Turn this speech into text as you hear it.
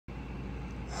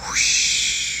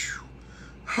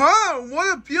Huh,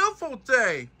 what a beautiful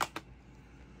day.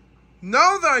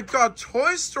 Now that I got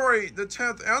Toy Story, the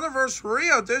 10th Anniversary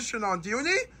Edition on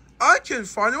DVD, I can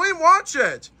finally watch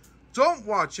it. Don't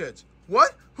watch it.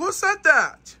 What? Who said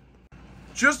that?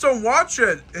 Just don't watch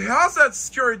it. It has that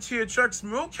scary THX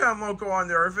Moo Can logo on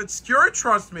there. If it's scary,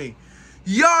 trust me.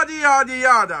 Yada, yada,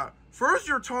 yada. First,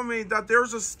 you're telling me that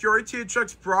there's a scary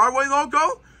THX Broadway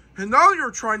logo, and now you're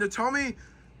trying to tell me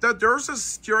that there's a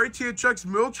scary THX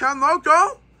Moo Can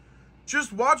logo?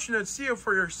 Just watch it and see it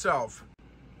for yourself.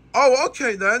 Oh,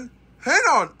 okay then. Hang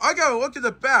on, I gotta look at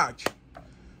the back.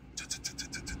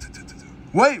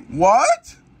 Wait,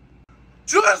 what?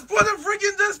 Just put a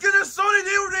freaking disc in a Sony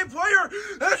DVD player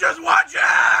and just watch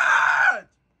it!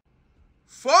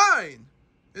 Fine.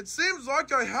 It seems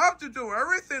like I have to do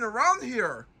everything around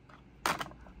here.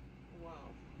 Wow.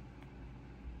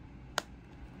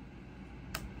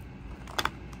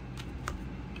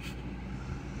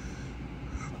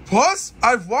 Plus,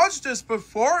 I've watched this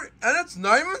before, and it's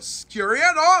not even scary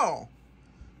at all.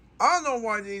 I don't know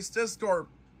why these discs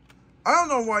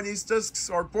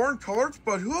are born colored,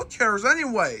 but who cares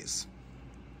anyways?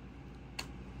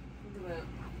 Look at that.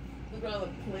 Look at all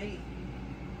the plate.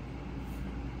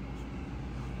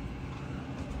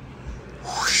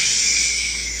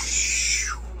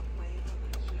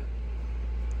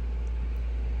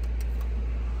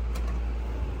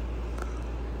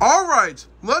 Alright,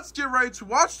 let's get ready to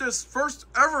watch this first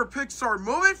ever Pixar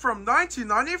movie from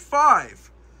 1995.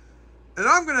 And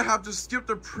I'm gonna have to skip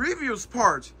the previous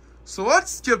part, so let's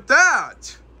skip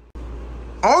that.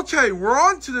 Okay, we're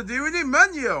on to the DVD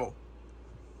menu.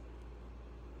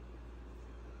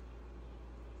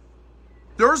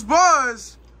 There's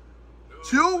Buzz,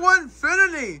 to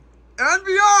infinity and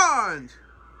beyond.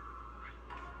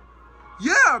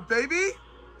 Yeah, baby.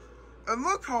 And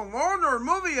look how long our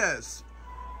movie is.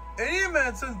 80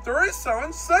 minutes and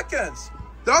 37 seconds.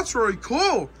 That's really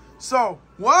cool. So,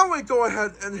 why don't we go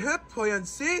ahead and hit play and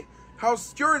see how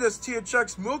scary this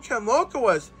THX Moo Can logo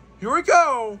is. Here we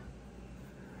go.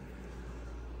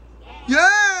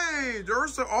 Yay!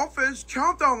 There's the all-finished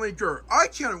countdown leaker. I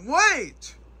can't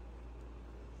wait.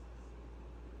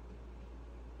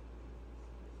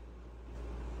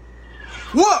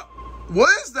 What? What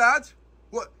is that?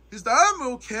 What? Is that a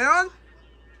Moo Can?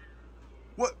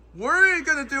 What are you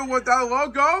gonna do with that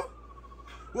logo?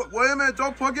 What? Wait a minute!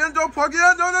 Don't plug it in! Don't plug it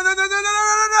in!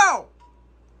 No!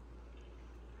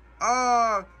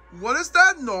 What is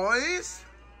that noise?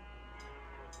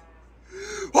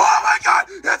 Oh my God!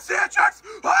 It's THX!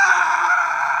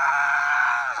 Ah!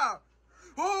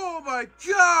 Oh my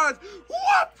God!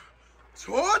 Whoop!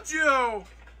 Told you!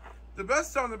 The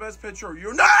best sound, the best picture.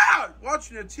 You're not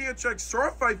watching a THX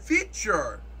Certified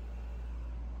feature.